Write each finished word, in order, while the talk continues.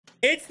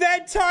It's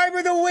that time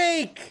of the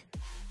week.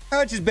 Oh,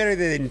 it's just better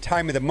than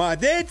time of the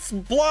month. It's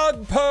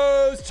blog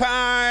post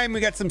time. We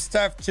got some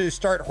stuff to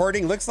start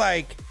hoarding. Looks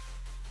like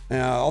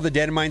all the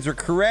data mines were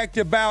correct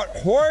about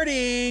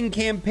hoarding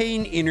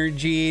campaign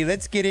energy.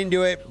 Let's get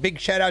into it. Big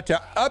shout out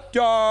to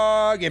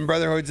Updog and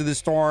Brotherhoods of the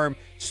Storm.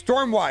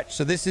 Stormwatch.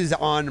 So this is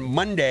on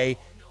Monday.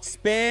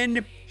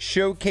 Spend,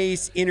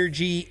 showcase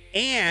energy,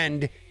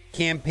 and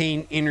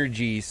campaign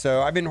energy.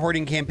 So I've been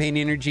hoarding campaign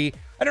energy.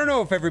 I don't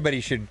know if everybody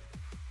should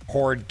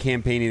hoard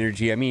campaign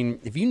energy. I mean,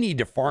 if you need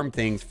to farm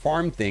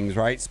things,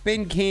 right?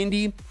 Spend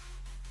candy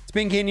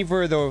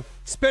for the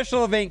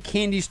special event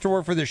candy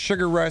store for the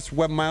Sugar Rush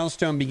web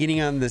milestone beginning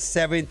on the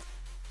 7th.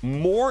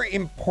 More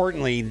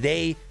importantly,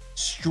 they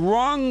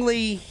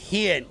strongly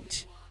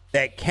hint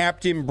that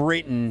Captain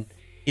Britain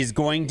is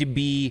going to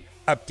be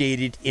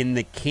updated in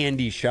the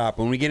candy shop.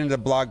 When we get into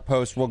the blog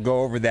post, we'll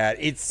go over that.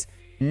 It's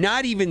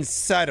not even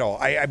subtle.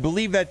 I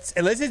believe that's,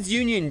 unless it's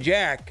Union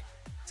Jack,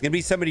 it's going to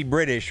be somebody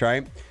British,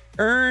 right?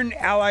 Earn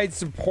allied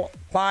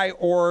supply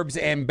orbs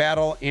and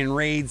battle in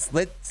raids.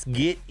 Let's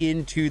get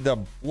into the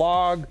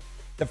blog.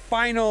 The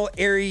final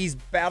Ares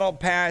battle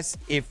pass.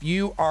 If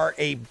you are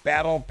a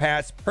battle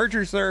pass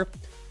purchaser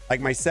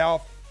like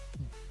myself,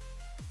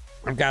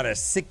 I've got a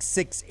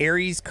 6/6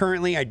 Ares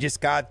currently. I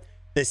just got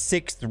the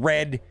 6th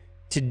red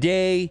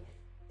today.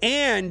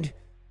 And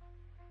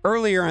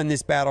earlier on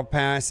this battle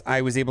pass,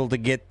 I was able to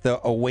get the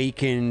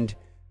awakened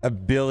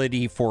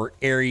ability for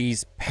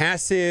Ares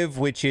passive,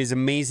 which is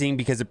amazing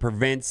because it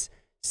prevents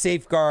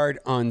safeguard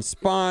on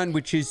spawn,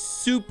 which is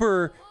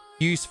super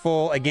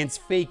useful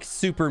against fake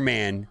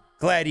Superman.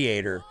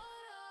 Gladiator,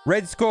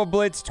 Red Skull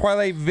Blitz,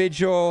 Twilight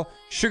Vigil,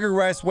 Sugar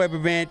Rush web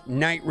event,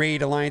 Night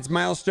Raid Alliance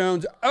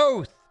milestones.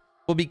 Oath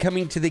will be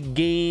coming to the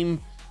game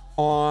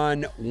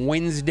on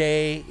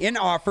Wednesday in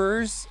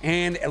offers,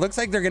 and it looks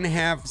like they're going to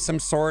have some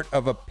sort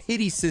of a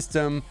pity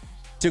system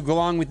to go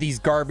along with these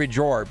garbage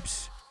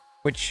orbs,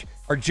 which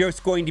are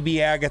just going to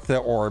be Agatha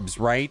orbs,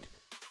 right?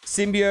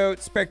 Symbiote,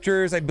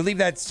 Spectres, I believe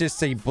that's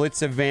just a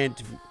Blitz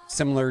event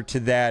similar to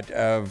that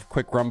of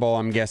Quick Rumble,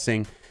 I'm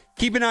guessing.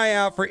 Keep an eye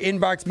out for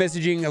inbox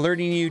messaging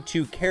alerting you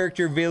to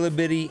character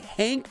availability.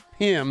 Hank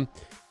Pym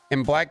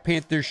and Black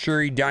Panther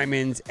Shuri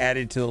diamonds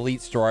added to the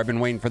Elite Store. I've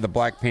been waiting for the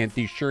Black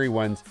Panther Shuri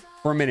ones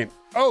for a minute.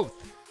 Oath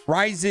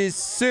rises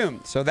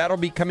soon. So that'll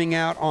be coming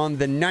out on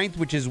the 9th,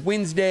 which is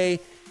Wednesday.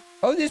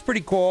 Oh, this is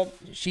pretty cool.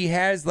 She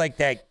has like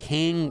that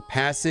King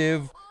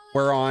passive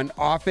where on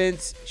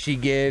offense, she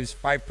gives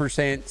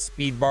 5%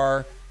 speed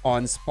bar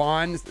on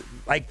spawns,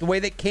 like the way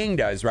that King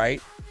does, right?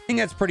 I think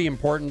that's pretty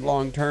important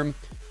long term.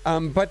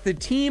 But the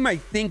team, I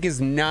think, is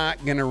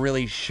not going to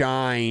really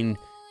shine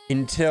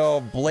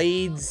until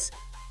Blade's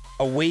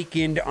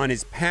awakened on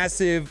his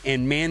passive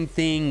and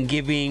Man-Thing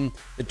giving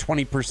the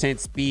 20%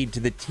 speed to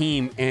the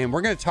team. And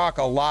we're going to talk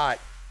a lot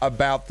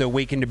about the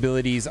awakened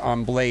abilities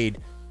on Blade.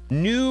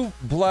 New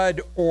Blood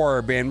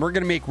Orb, and we're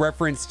going to make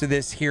reference to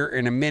this here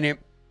in a minute.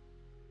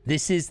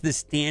 This is the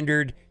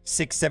standard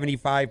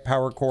 675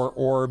 power core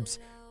orbs,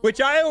 which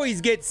I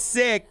always get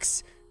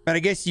 6, but I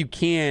guess you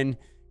can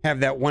have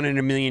that 1 in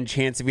a million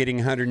chance of getting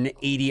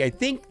 180. I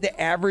think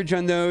the average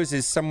on those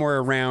is somewhere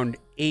around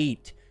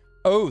 8.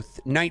 Oath,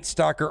 Night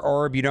Stalker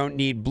Orb. You don't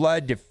need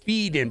blood to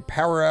feed and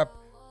power up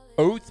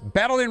Oath.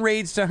 Battle in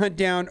raids to hunt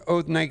down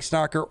Oath Night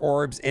Stalker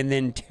orbs and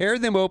then tear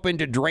them open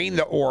to drain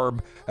the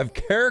orb of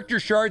character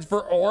shards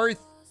for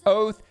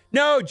Oath.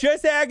 No,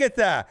 just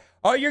Agatha.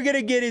 All you're going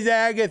to get is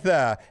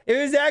Agatha. It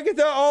was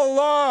Agatha all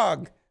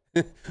along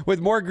with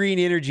more green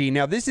energy.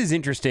 Now, this is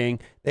interesting.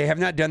 They have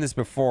not done this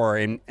before,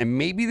 and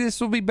maybe this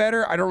will be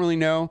better. I don't really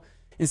know.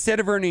 Instead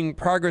of earning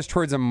progress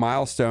towards a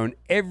milestone,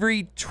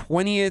 every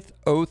 20th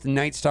Oath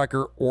Night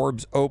Stalker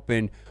orbs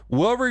open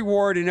will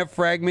reward enough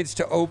fragments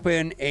to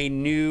open a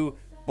new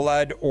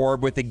blood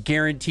orb with a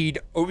guaranteed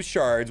Oath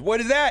shards.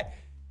 What is that?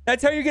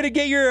 That's how you're going to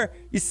get your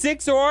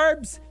 6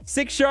 orbs?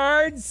 6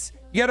 shards?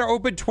 You got to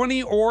open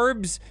 20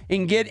 orbs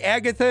and get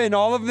Agatha in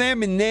all of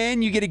them, and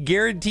then you get a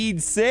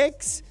guaranteed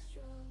 6?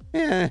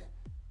 Yeah,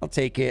 I'll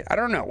take it. I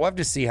don't know. We'll have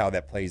to see how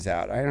that plays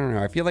out. I don't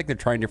know. I feel like they're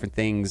trying different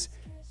things.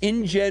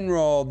 In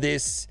general,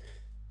 this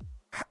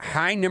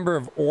high number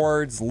of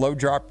orbs, low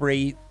drop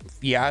rate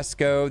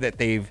fiasco that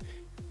they've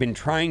been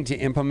trying to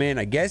implement,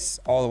 I guess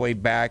all the way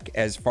back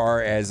as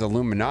far as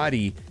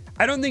Illuminati,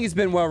 I don't think it's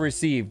been well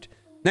received.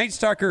 Night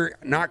Stalker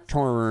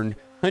Nocturne,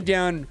 hunt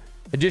down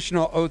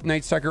additional Oath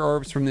Night Stalker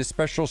orbs from this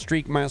special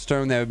streak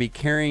milestone that will be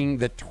carrying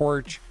the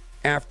torch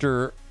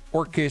after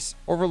Orcus.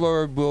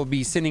 Overlord will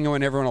be sending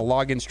everyone a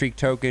login streak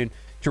token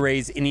to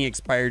raise any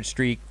expired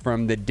streak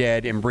from the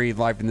dead and breathe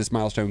life in this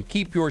milestone.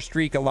 Keep your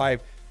streak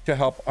alive to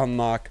help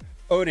unlock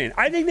Odin.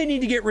 I think they need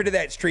to get rid of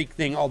that streak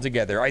thing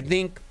altogether. I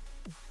think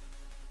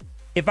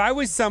if I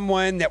was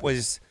someone that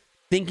was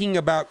thinking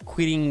about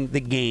quitting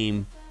the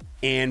game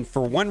and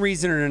for one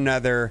reason or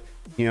another,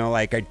 you know,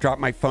 like I dropped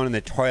my phone in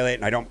the toilet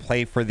and I don't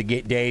play for the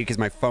day because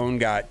my phone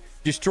got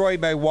destroyed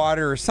by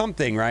water or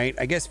something, right?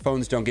 I guess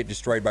phones don't get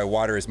destroyed by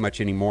water as much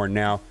anymore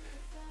now.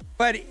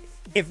 But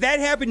if that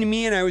happened to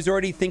me and I was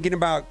already thinking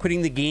about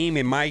quitting the game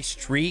and my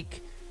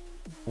streak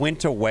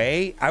went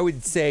away, I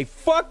would say,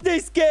 fuck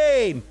this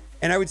game,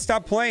 and I would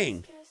stop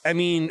playing. I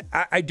mean,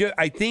 I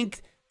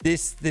think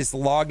this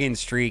login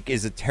streak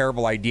is a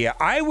terrible idea.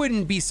 I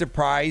wouldn't be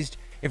surprised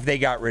if they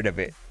got rid of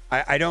it.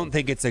 I don't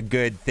think it's a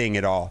good thing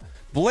at all.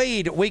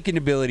 Blade awakened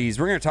abilities.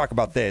 We're going to talk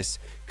about this.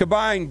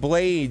 Combine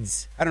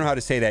Blade's, I don't know how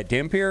to say that,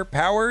 Dampier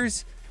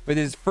powers with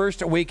his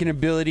first awakened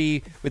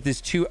ability with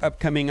his 2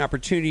 upcoming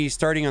opportunities.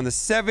 Starting on the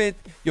 7th,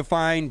 you'll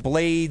find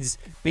Blade's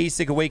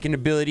basic awakened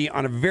ability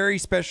on a very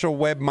special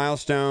web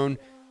milestone.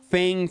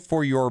 Fang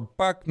for your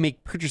buck.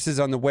 Make purchases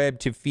on the web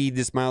to feed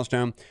this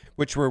milestone,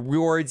 which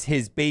rewards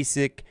his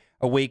basic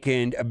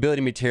awakened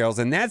ability materials.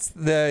 And that's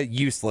the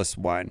useless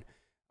one.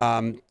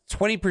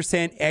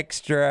 20%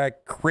 extra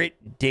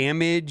crit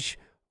damage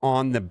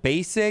on the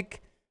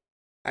basic.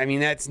 I mean,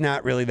 that's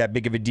not really that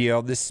big of a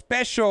deal. The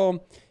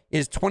special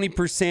is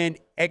 20%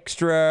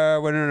 extra.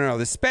 Well, no.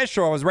 The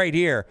special is right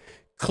here.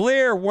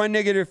 Clear 1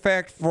 negative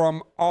effect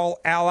from all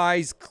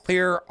allies.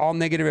 Clear all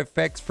negative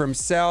effects from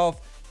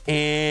self.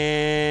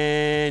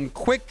 And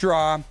Quick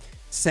Draw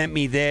sent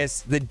me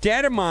this. The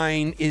data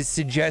mine is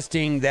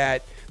suggesting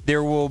that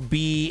there will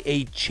be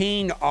a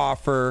chain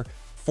offer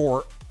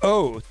for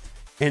Oath.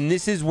 And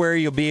this is where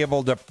you'll be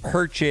able to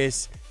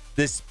purchase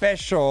the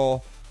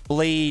special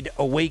Blade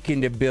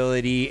Awakened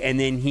ability. And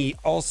then he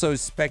also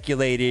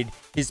speculated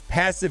his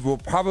passive will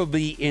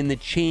probably in the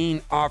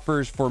chain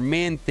offers for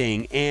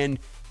Man-Thing. And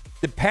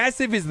the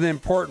passive is the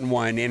important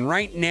one. And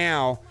right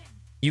now,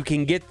 you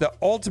can get the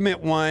ultimate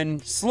one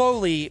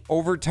slowly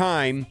over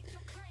time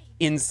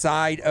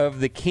inside of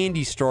the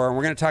candy store. And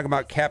we're going to talk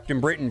about Captain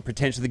Britain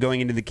potentially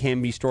going into the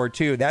candy store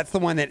too. That's the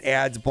one that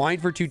adds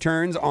blind for 2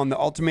 turns on the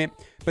ultimate.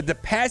 But the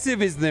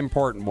passive is the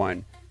important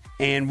one.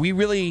 And we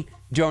really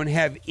don't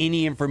have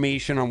any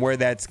information on where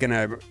that's going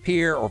to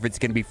appear or if it's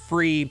going to be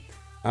free.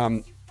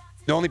 The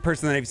only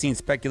person that I've seen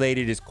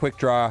speculated is Quick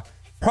Draw.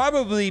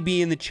 Probably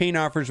be in the chain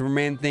offers for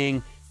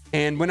Man-Thing.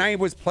 And when I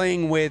was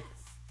playing with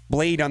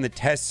Blade on the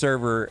test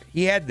server,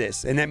 he had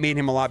this, and that made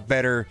him a lot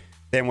better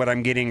than what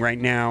I'm getting right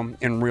now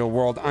in real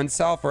world. On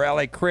self or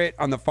ally crit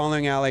on the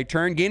following ally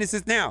turn. Gain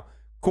assist now.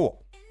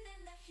 Cool.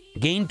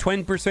 Gain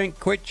 10%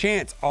 crit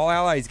chance. All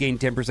allies gain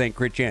 10%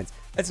 crit chance.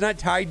 That's not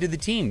tied to the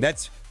team.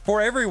 That's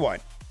for everyone.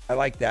 I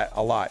like that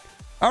a lot.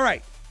 All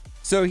right.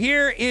 So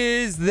here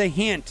is the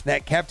hint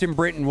that Captain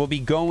Britain will be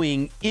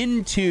going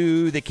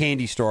into the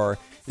candy store.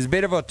 It's a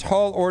bit of a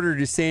tall order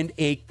to send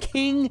a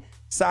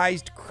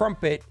king-sized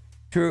crumpet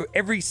to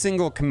every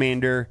single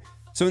commander.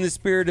 So in the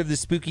spirit of the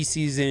spooky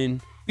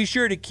season, be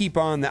sure to keep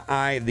on the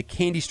eye of the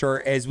candy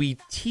store as we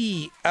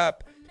tee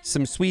up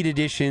some sweet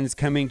additions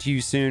coming to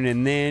you soon.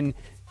 And then it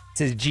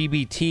says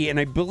GBT, and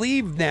I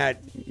believe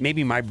that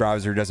maybe my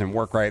browser doesn't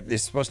work right.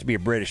 It's supposed to be a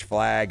British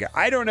flag.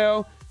 I don't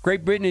know.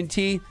 Great Britain and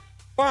T.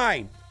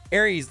 Fine.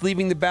 Aries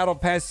leaving the battle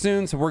pass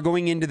soon, so we're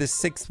going into the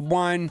 6th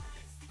one.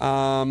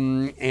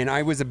 And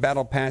I was a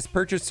battle pass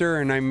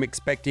purchaser, and I'm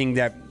expecting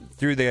that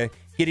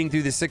getting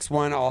through the 6th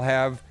one, I'll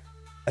have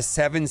a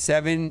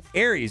 7/7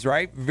 Aries,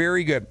 right?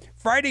 Very good.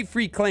 Friday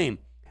free claim.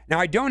 Now,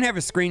 I don't have a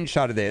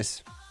screenshot of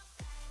this,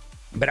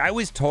 but I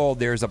was told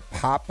there's a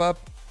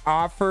pop-up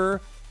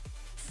offer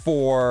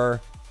for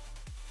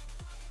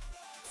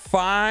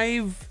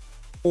 5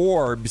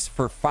 orbs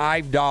for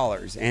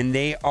 $5, and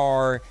they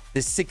are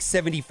the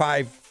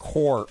 675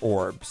 core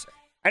orbs.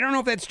 I don't know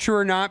if that's true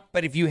or not,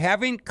 but if you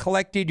haven't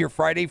collected your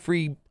Friday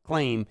free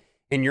claim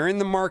and you're in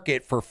the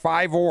market for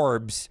 5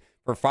 orbs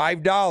for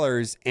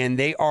 $5, and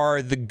they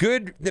are the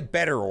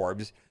better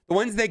orbs, the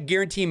ones that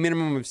guarantee a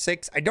minimum of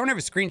 6. I don't have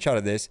a screenshot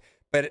of this,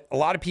 but a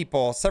lot of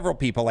people, several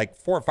people, like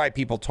 4 or 5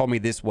 people told me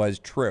this was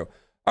true.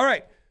 All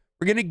right,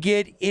 we're going to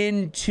get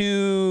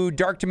into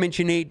Dark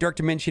Dimension 8. Dark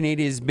Dimension 8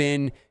 has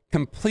been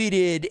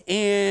completed,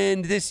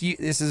 and this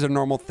is a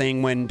normal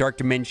thing when Dark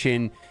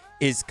Dimension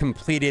is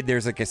completed.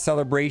 There's like a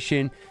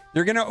celebration.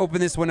 They're going to open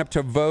this one up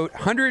to vote.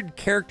 100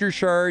 character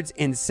shards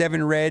and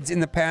 7 reds. In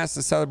the past,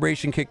 the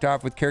celebration kicked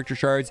off with character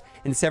shards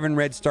and 7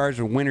 red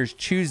stars with winners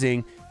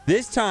choosing.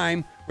 This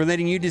time, we're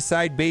letting you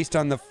decide based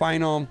on the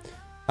final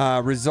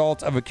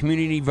result of a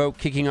community vote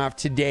kicking off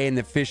today in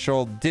the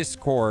official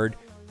Discord.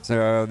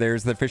 So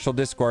there's the official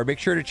Discord. Make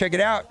sure to check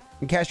it out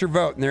and cast your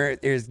vote. And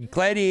there's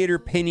Gladiator,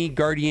 Penny,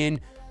 Guardian,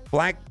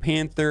 Black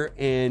Panther,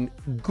 and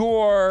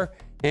Gore.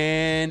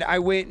 And I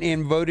went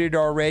and voted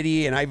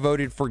already, and I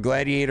voted for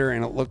Gladiator,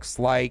 and it looks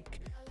like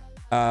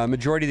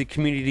majority of the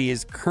community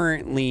is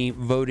currently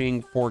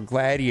voting for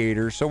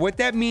Gladiator. So what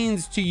that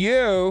means to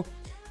you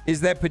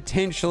is that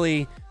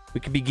potentially we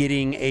could be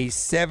getting a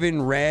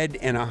 7 red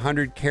and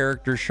 100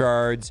 character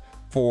shards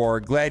for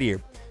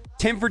Gladiator.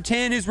 10 for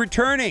 10 is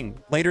returning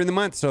later in the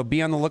month, so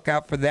be on the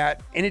lookout for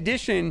that. In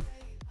addition,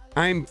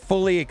 I'm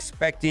fully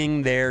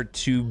expecting there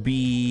to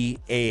be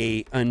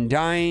a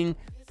Undying.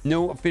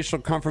 No official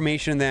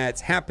confirmation that's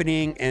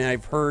happening, and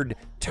I've heard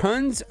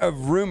tons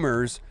of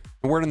rumors,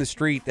 word on the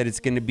street, that it's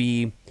going to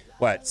be,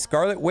 what,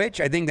 Scarlet Witch?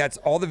 I think that's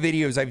all the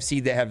videos I've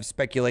seen that have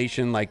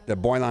speculation, like the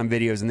Boilan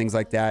videos and things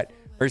like that,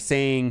 are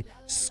saying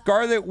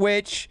Scarlet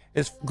Witch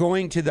is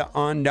going to the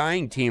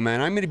Undying team,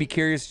 and I'm going to be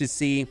curious to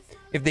see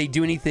if they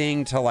do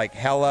anything to like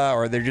Hela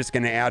or they're just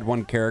going to add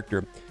one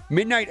character.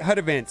 Midnight HUD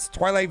events,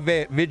 Twilight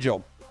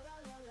Vigil.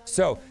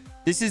 So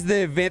this is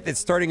the event that's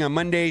starting on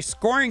Monday.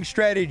 Scoring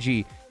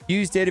strategy.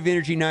 Use Dead of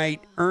Energy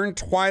Night. Earn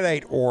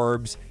Twilight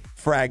Orbs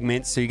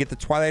fragments. So you get the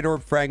Twilight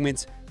Orb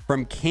fragments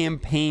from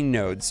campaign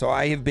nodes. So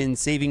I have been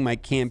saving my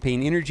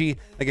campaign energy.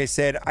 Like I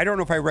said, I don't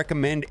know if I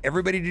recommend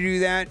everybody to do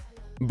that,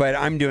 but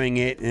I'm doing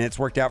it and it's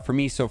worked out for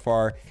me so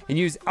far. And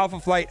use Alpha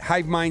Flight,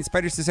 Hive Mind,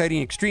 Spider Society,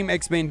 and Extreme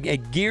X-Men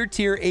at gear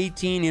tier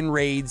 18 in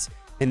raids.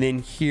 And then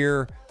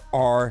here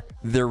are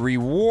the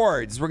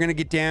rewards. We're going to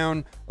get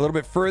down a little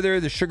bit further.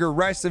 The Sugar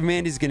Rush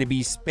event is going to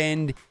be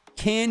spend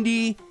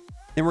candy.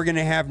 Then we're going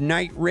to have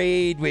Night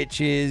Raid,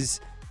 which is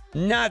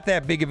not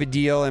that big of a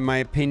deal in my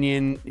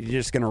opinion. You're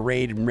just going to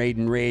raid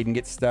and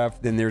get stuff.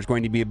 Then there's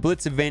going to be a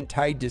Blitz event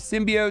tied to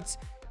symbiotes.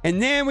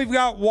 And then we've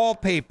got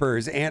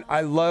wallpapers, and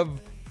I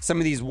love some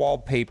of these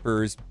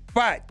wallpapers,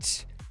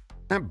 but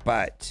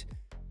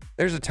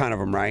there's a ton of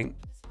them, right?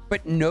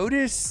 But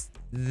notice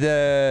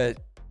the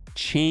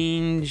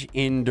change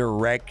in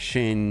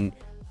direction.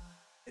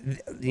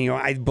 You know,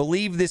 I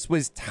believe this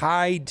was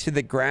tied to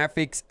the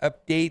graphics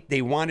update.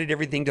 They wanted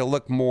everything to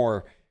look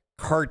more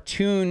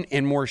cartoon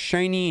and more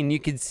shiny, and you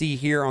can see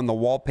here on the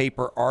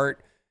wallpaper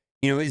art,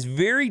 you know, is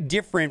very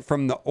different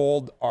from the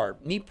old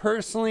art. Me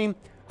personally,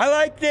 I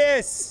like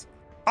this.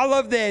 I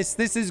love this.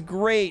 This is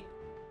great.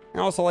 I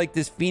also like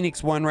this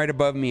Phoenix one right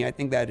above me. I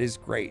think that is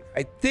great.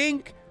 I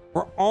think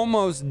we're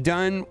almost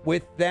done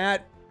with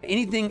that.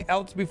 Anything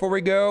else before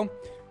we go?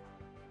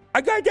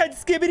 I got that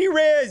skibbity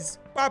riz.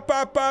 Bop,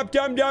 bop, bop,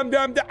 dum, dum,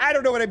 dum. I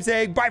don't know what I'm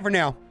saying. Bye for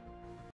now.